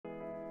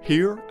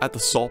Here at the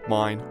Salt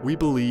Mine, we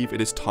believe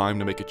it is time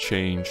to make a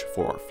change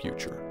for our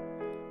future.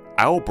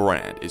 Our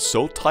brand is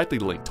so tightly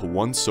linked to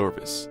one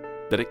service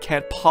that it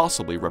can't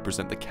possibly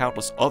represent the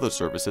countless other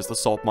services the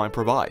Salt Mine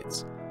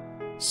provides.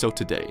 So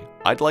today,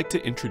 I'd like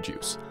to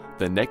introduce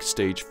the next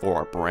stage for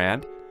our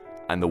brand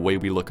and the way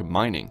we look at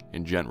mining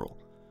in general.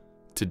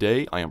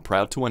 Today, I am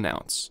proud to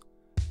announce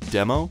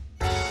Demo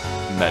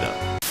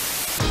Meta.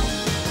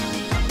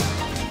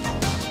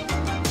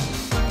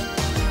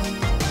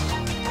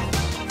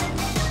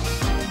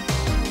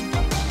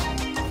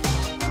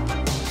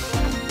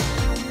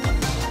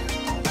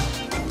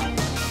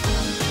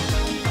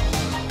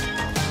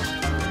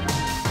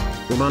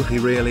 Woman, he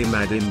really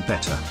made him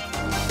better.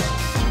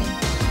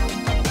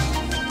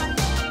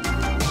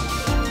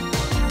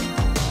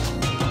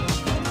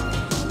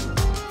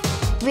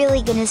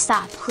 Really gonna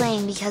stop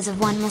playing because of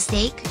one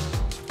mistake?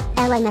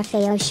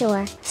 LMFAO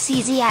sure.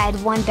 CZ, I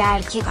had one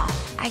bad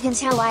kickoff. I can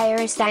tell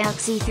Iris Dialog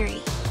C3.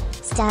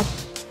 Stub.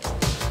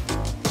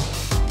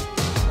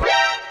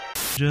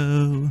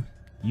 Joe,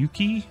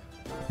 Yuki,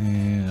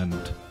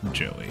 and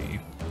Joey.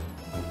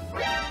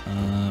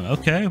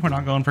 Okay, we're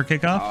not going for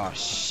kickoff. Oh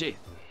shit,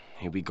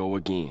 here we go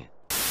again.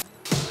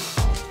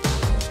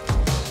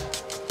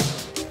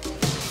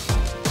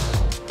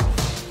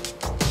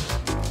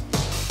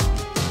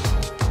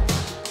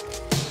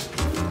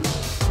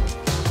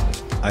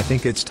 I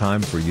think it's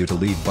time for you to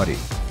lead, buddy.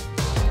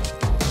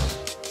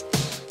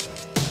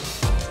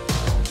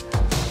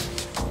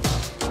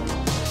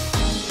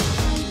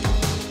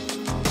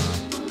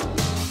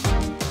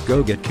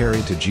 Go get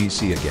carried to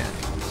GC again.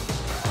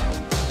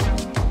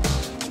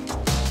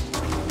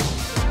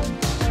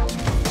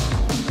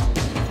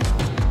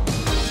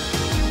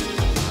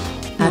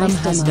 Adam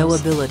has no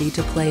ability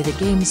to play the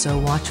game, so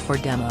watch for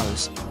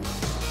demos.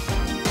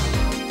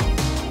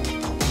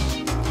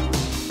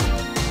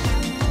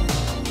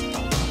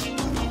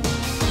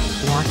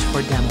 Watch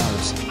for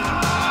demos.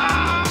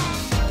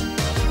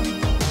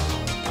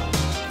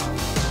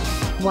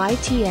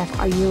 YTF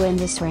are you in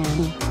this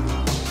round?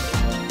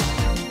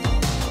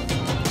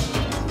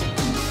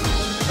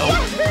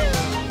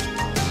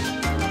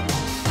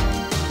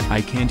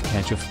 I can't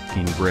catch a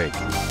f***ing break.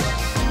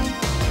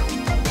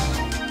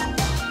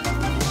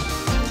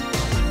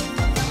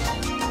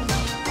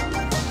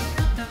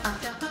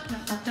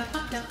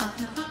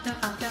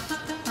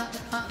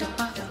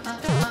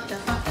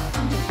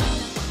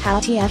 How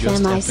TF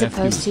Just am I FF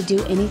supposed you. to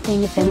do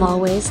anything if I'm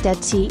always dead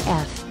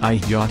TF? I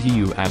yachty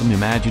you Adam,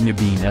 imagine you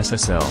being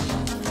SSL.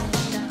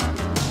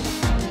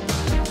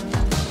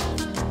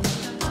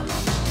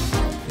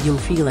 You'll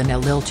feelin' a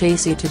lil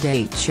chasey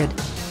today, shit.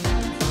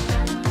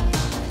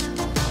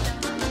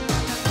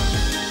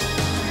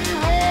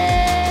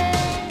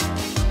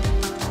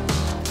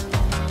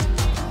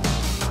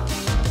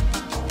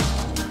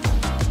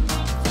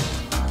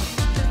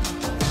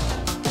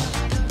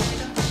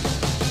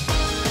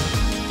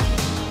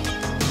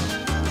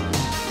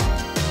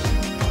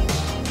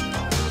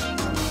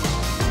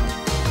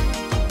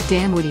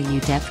 Damn, Woody, you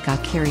def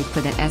got carried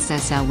for that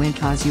SSL win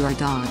cause you're a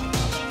dog.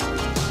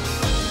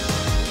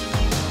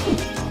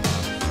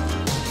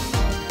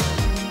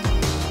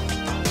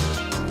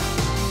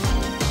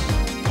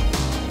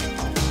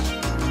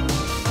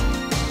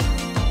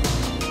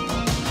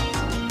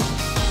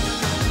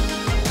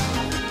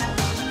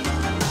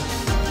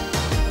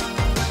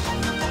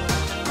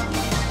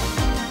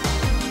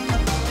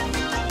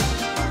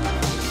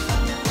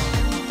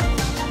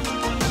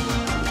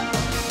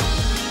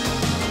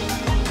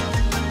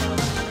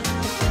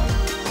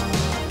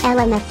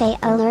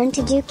 LMFAO learn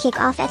to do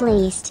kickoff at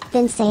least,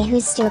 then say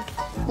who's stoop.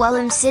 Well,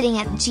 I'm sitting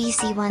at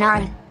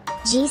GC1R.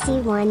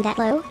 GC1 that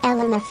low,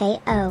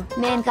 LMFAO.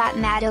 Man got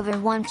mad over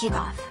one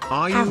kickoff.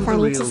 Are How you the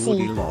funny real to see.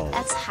 Woody lol?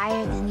 That's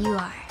higher than you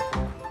are.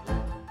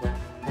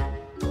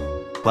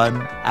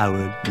 1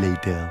 hour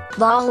later.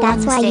 Lol,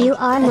 That's why mistake. you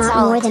are That's not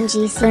all more it than is.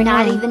 GC1. We're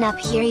not even up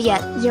here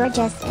yet. You're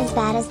just as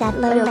bad as that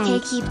low But okay,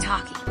 rank. keep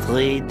talking.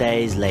 3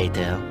 days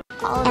later.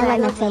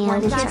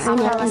 LMFAO did turn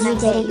it and you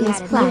didn't miss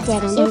class.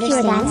 If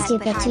you're that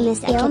stupid to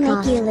miss a it'll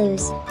make you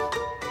lose.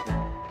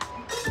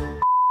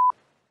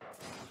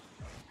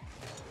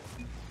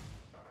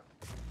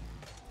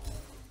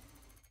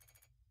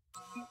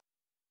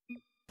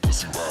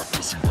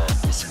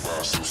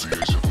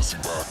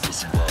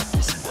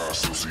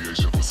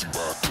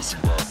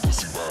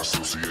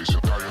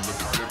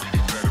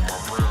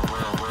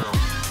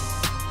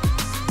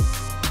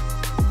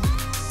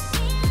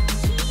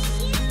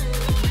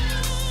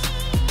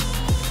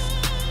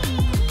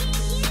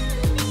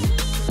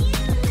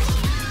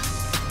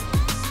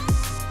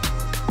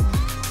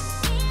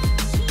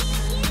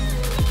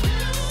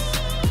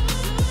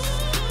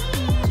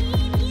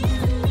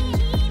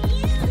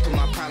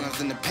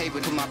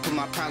 Put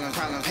my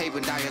problems paper,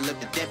 dial up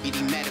the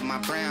deputy mad at my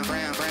brown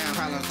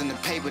problems in the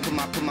paper. Put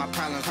my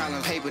problems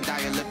paper,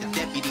 dial up the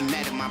deputy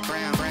mad at my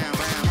brown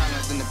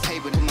problems in the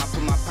paper. Put my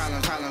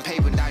problems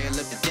paper, dial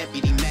up the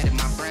deputy mad at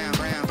my brown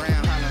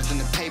problems in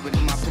the paper.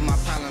 Put my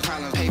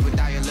problems paper,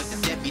 dial up the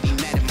deputy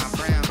mad at my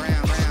brown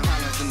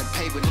problems in the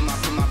paper. Put my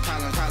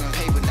problems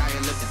paper.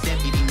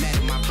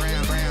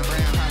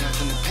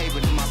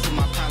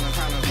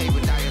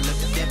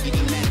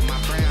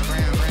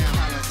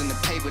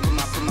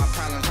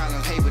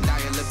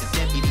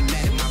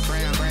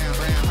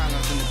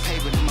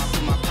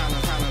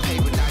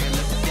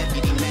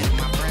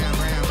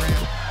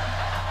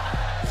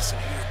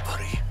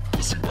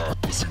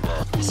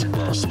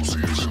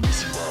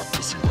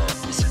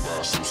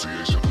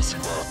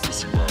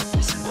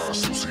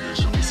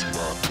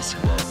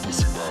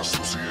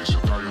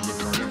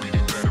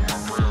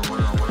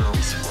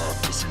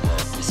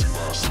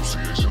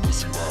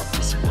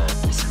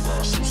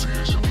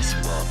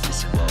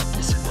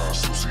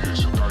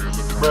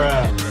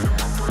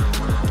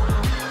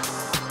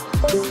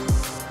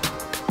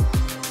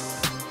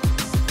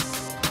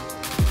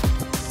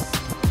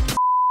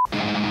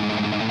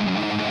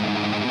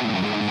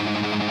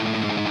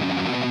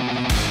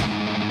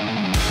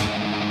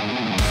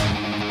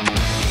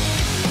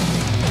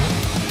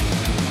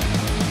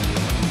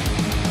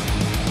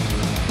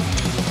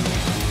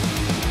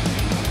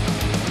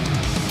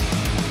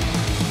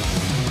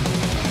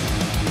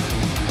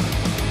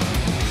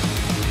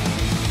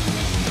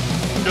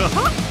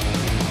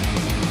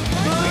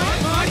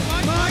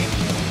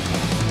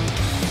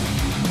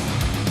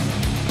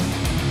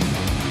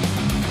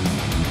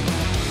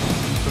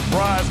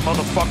 surprise,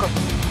 motherfucker.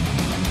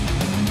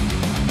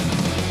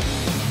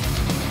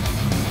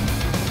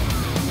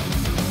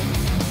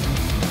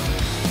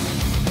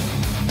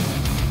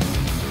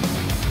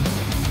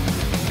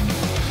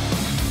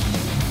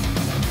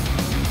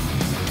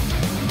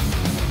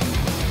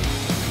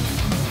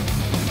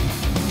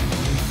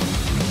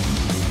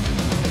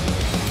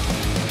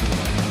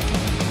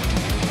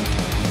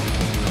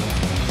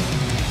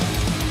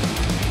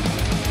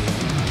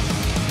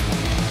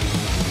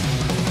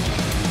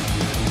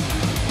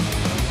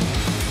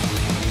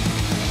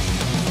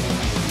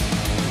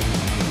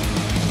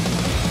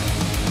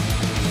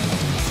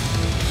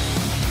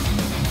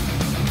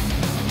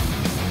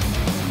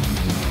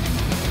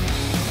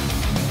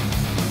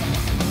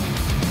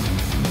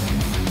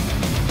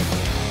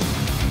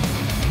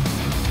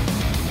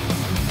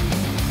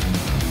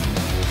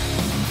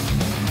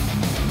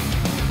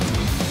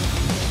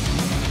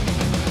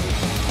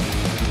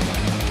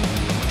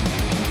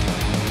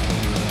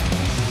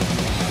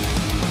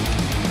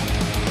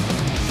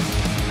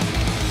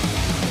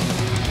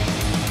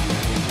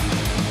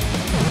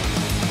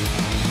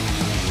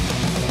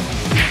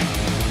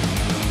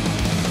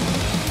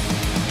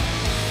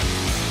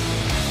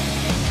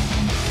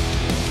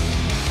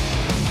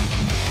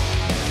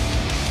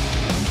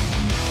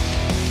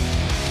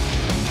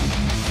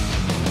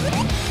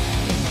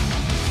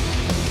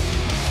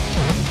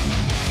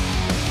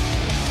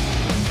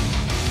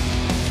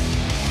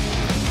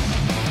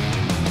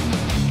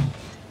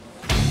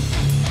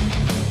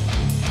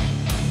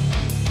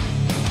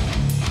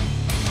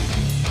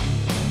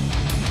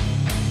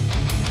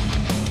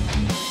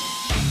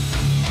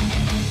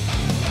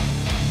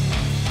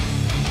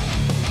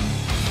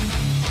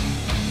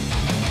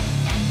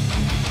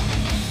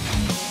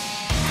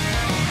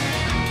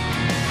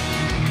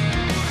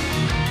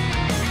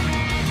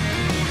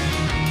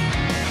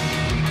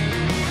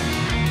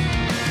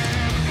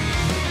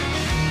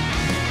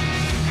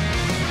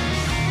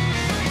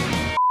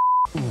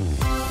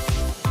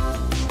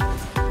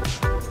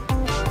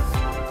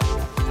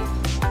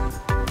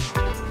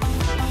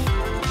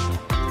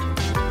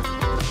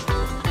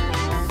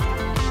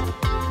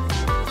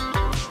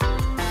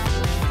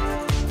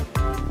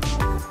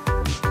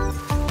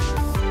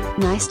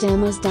 Nice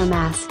demos,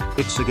 dumbass.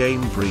 It's a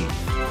game free.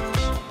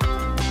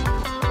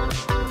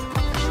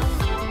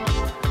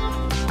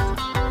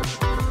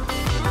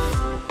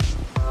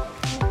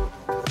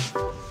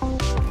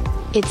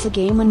 It's a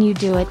game when you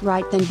do it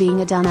right than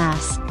being a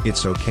dumbass.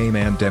 It's okay,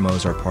 man,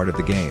 demos are part of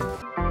the game.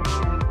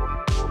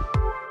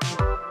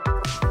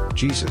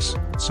 Jesus,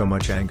 so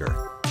much anger.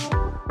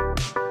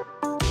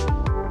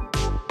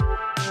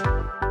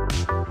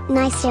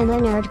 Nice demo,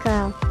 nerd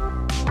girl.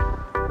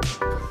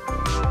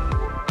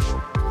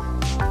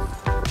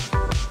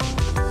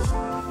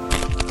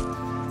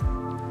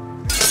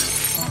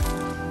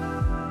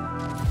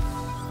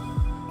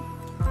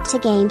 To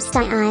game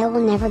style, I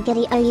will never get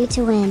you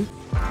to win.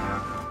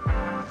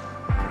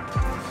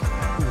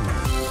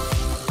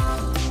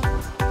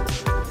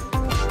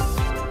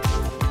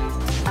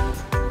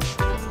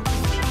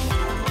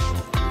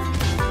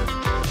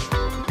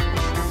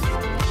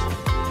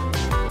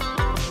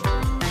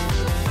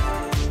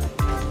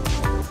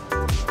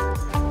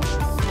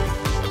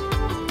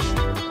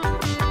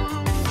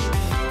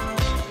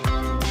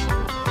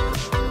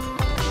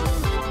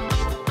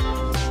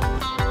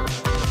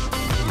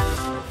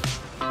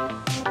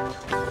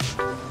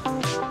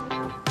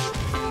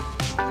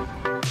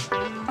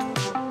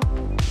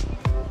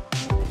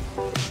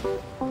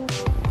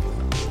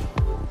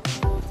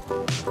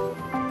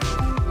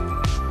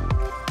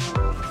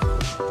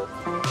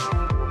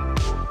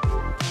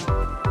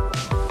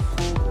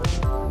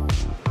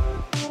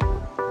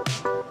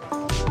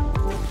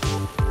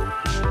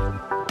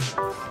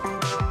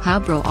 How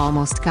bro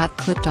almost got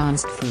clipped on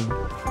Stfu.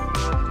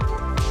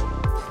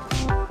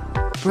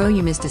 Bro,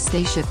 you missed a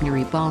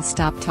stationary ball,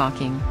 stop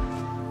talking.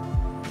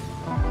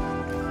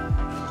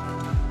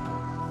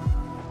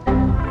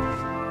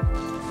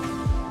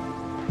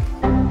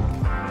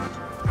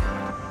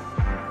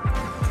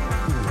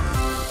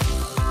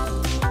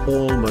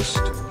 Almost.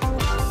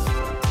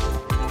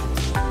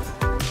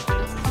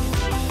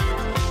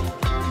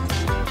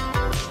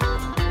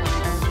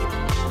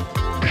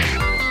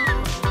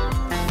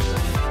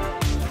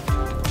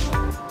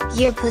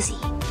 You're pussy.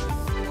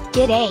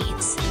 Get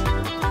AIDS.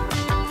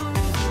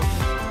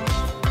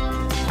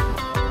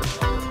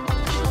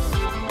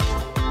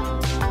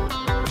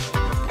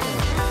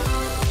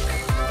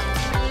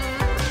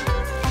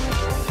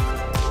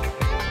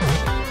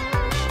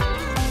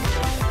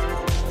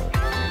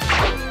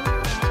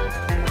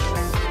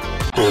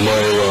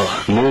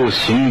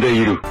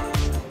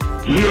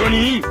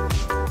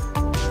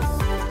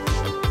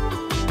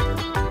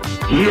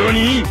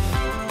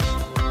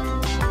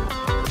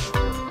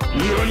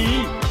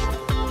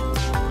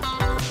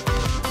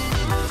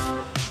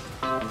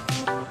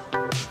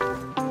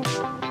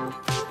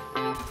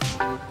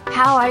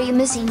 How are you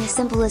missing the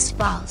simplest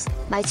balls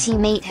my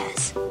teammate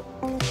has?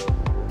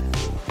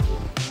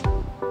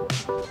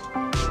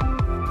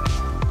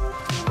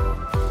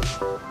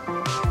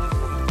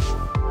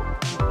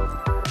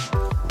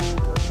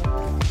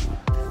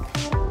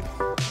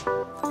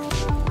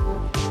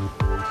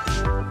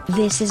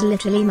 This is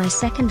literally my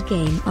second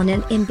game on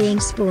an im being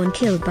spawn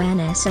killed by an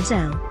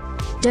SSL.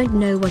 Don't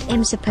know what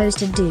I'm supposed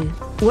to do.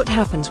 What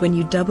happens when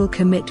you double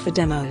commit for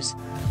demos?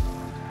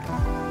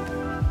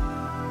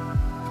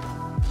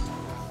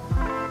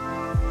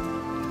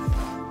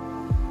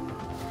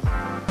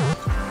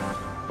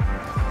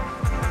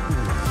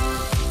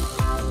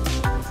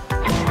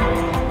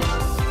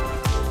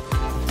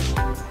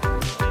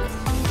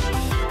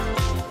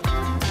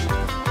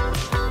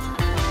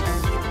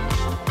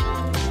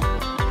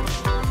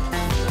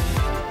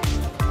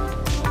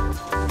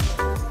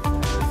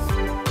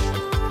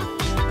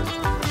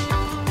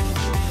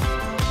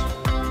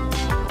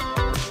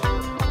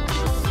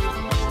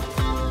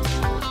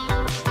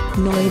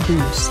 Noi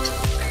boost.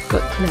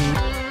 Got played.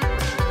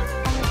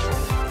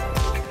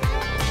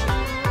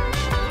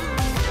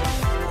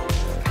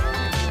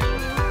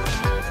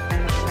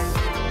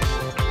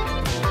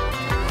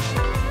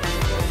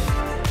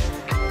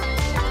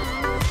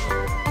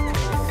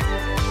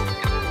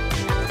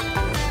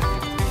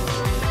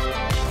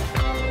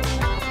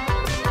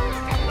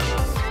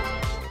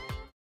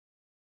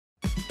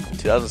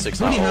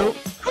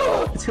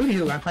 It's Hootie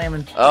Hoo. I play him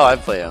in. Oh, I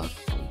play him.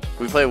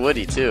 We play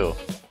Woody too.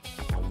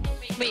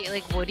 Wait,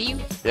 like Woody?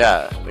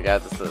 Yeah, the guy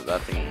that's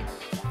that thingy.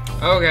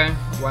 Okay.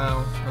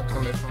 Wow. That's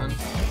gonna be fun.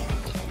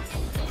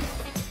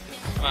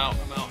 Wow.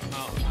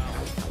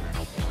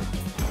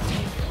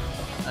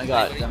 I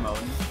got demo.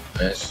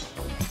 Nice.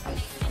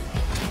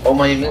 Oh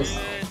my goodness.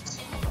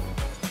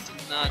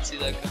 Did not see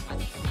that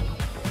coming.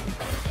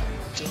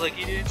 Just like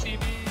he did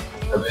TV.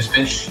 This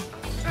bitch.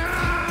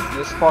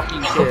 This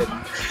fucking kid.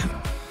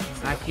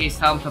 I please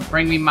tell him to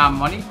bring me my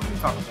money. What are you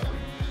talking about?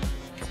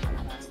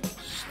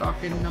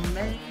 Stuck in the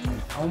main.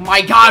 Oh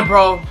my god,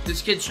 bro!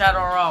 This kid Shadow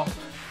Row.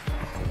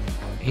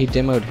 He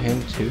demoed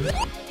him too.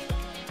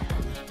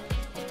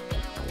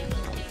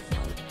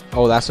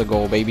 Oh, that's a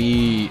goal,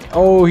 baby.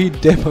 Oh, he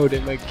demoed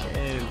him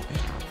again.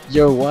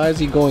 Yo, why is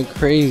he going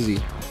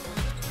crazy?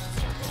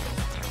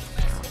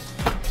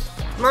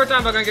 More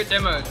times I'm gonna get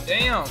demoed.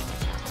 Damn.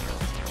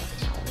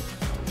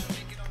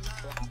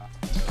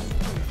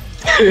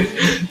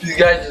 These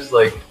guys just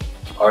like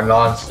are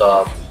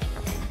non-stop.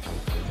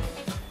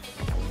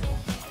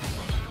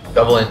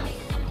 Double in.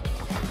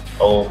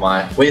 Oh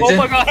my. Wait, oh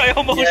my god, I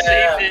almost saved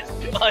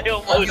it. I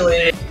almost saved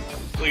it.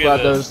 Look at Glad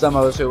those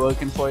demos are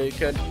looking for you,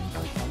 kid.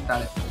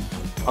 Got it.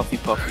 Puffy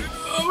puffy.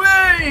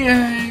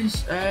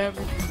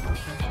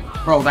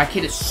 Bro, that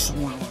kid is so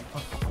annoying.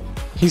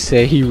 He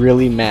said he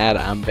really mad.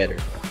 I'm better.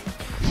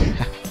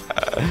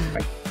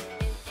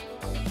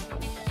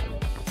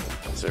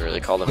 So it really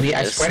called him. Woody,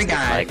 I swear to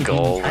God, my if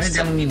goal you try was to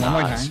demo me one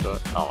more time. score.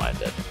 Oh, I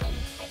did.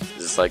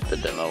 Is this like the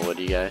demo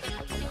Woody guy?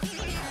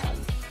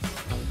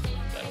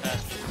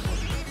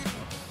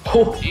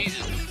 Oh.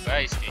 Jesus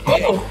Christ, dude.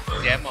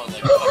 Demo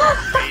like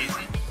fucking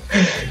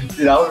crazy.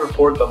 Dude, I would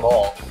report them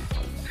all.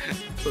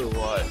 For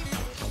what?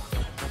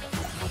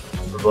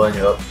 For blowing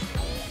you up.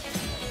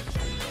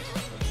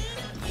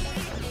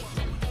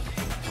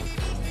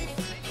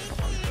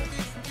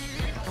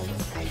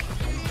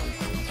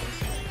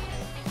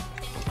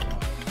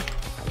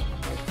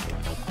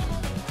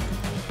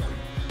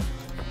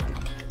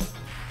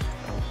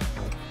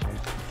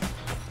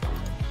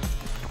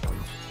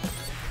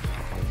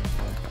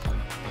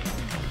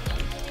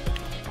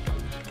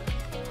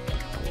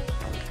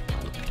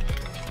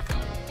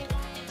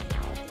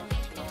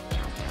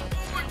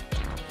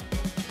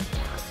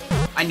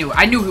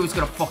 I knew he was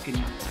gonna fucking.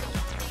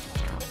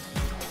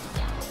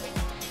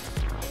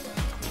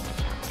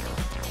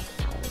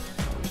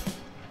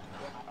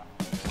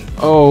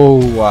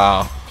 Oh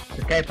wow.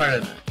 This guy part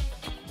of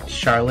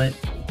Charlotte,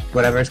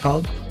 whatever it's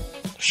called.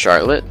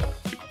 Charlotte?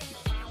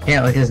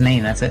 Yeah, like his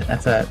name. That's it.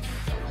 That's a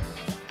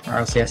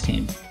RLCS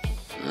team.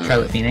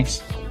 Charlotte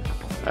Phoenix.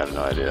 I have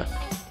no idea.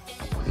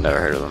 Never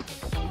heard of them.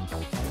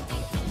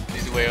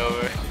 He's way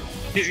over.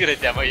 He's gonna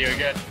demo you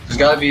again. There's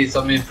gotta be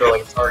something for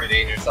like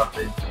targeting or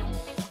something.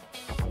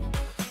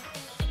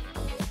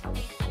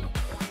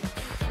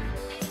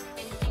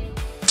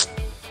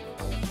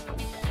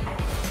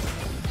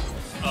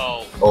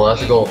 Oh,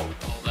 that's a goal.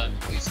 Hold that,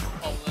 please.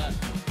 Hold that.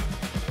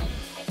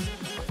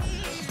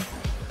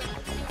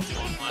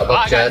 How about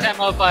I got Chad?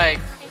 demoed by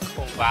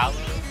Kovala.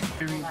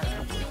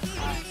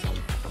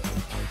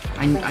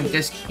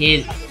 This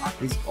kid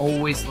is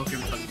always looking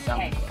for the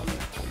demo.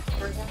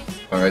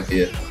 Alright,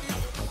 see it.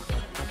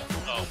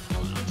 Oh,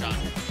 I'm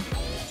trying.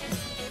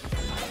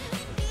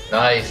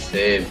 Nice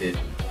save, dude.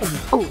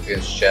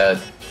 Against Chad.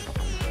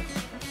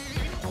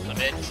 I'm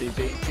in.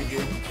 CP, GG.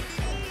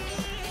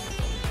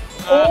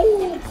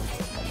 Oh!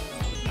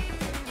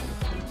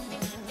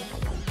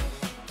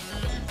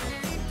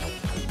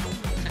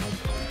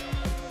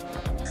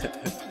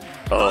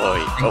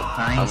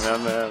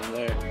 I'm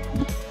there.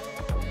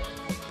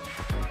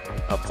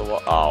 Up the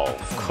wall. Oh,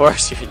 of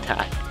course you're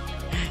not.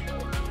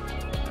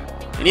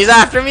 And he's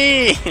after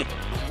me!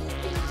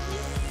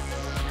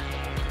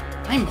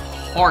 I'm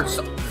hard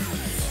so.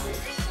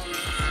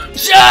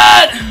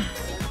 Shut!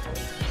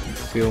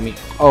 Feel me?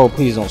 Oh,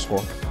 please don't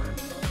score.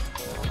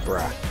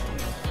 Bruh.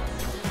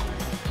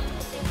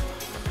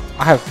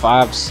 I have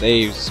 5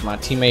 saves. My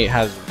teammate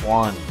has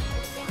 1.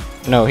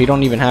 No, he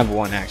don't even have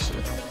 1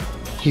 actually.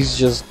 He's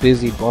just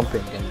busy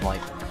bumping and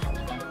like.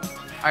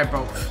 Alright,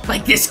 bro.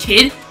 Like this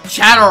kid,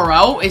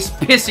 Chatterell, is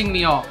pissing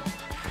me off.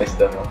 Nice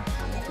demo.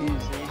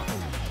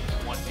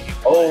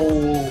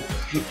 Oh,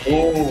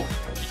 oh.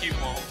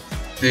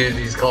 Dude,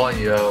 he's calling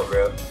you out,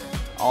 bro.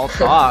 All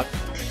talk.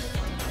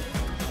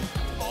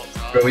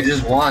 Bro, we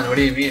just won. What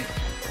do you mean?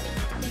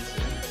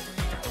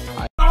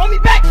 Hold me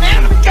back,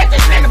 man. I'm gonna get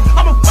this nigga.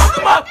 I'm gonna fuck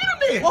him up.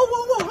 Whoa,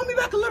 whoa, whoa. Hold me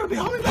back a little bit.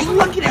 Hold me back. You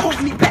lucky they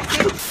holding me back,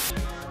 nigga.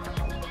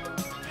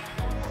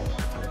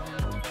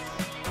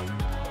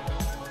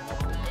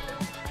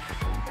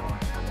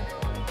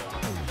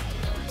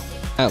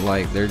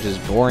 Like, they're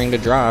just boring to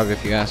drive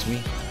if you ask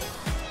me.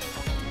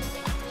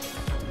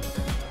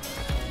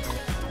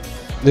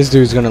 This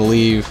dude's gonna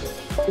leave.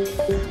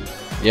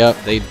 Yep,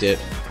 they did.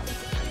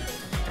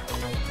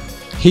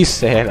 He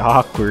said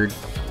awkward.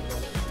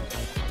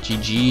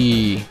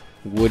 GG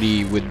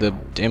Woody with the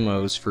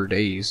demos for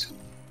days.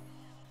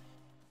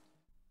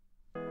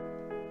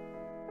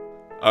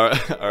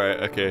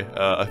 Alright, okay.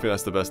 I think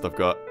that's the best I've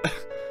got.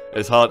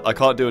 It's hard. I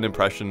can't do an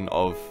impression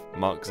of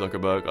Mark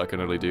Zuckerberg. I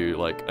can only do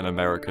like an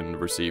American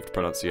received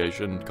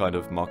pronunciation kind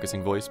of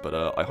marketing voice, but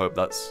I hope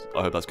that's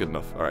good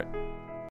enough. Alright.